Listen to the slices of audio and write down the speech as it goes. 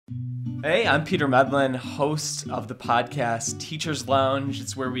Hey, I'm Peter Medlin, host of the podcast Teachers Lounge.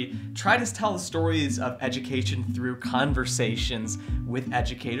 It's where we try to tell the stories of education through conversations with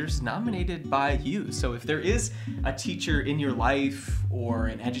educators nominated by you. So if there is a teacher in your life or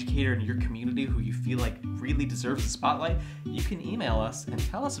an educator in your community who you feel like really deserves the spotlight, you can email us and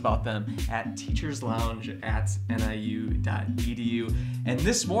tell us about them at teacherslounge@niu.edu. And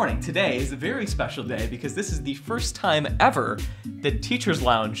this morning, today, is a very special day because this is the first time ever that Teachers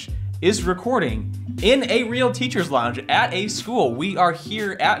Lounge is recording in a real teacher's lounge at a school. We are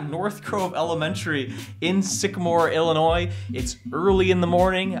here at North Grove Elementary in Sycamore, Illinois. It's early in the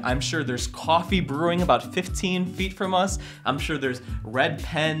morning. I'm sure there's coffee brewing about 15 feet from us. I'm sure there's red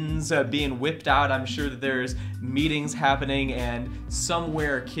pens being whipped out. I'm sure that there's meetings happening, and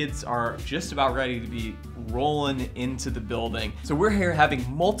somewhere kids are just about ready to be rolling into the building. So we're here having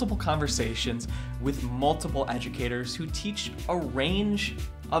multiple conversations with multiple educators who teach a range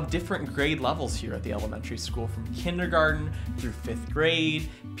of different grade levels here at the elementary school, from kindergarten through 5th grade,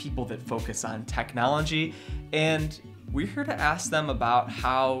 people that focus on technology. And we're here to ask them about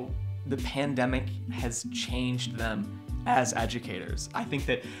how the pandemic has changed them as educators. I think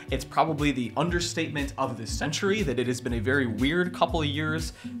that it's probably the understatement of the century that it has been a very weird couple of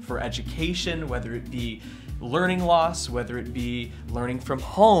years for education, whether it be learning loss, whether it be learning from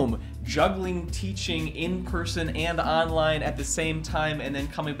home, juggling teaching in person and online at the same time, and then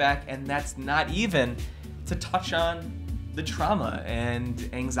coming back, and that's not even to touch on the trauma and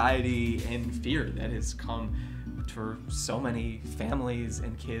anxiety and fear that has come for so many families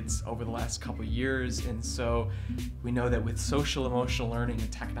and kids over the last couple years. And so we know that with social emotional learning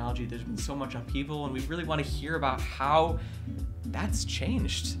and technology, there's been so much upheaval, and we really want to hear about how that's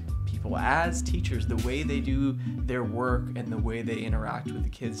changed people as teachers, the way they do their work and the way they interact with the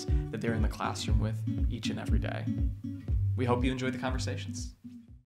kids that they're in the classroom with each and every day. We hope you enjoy the conversations.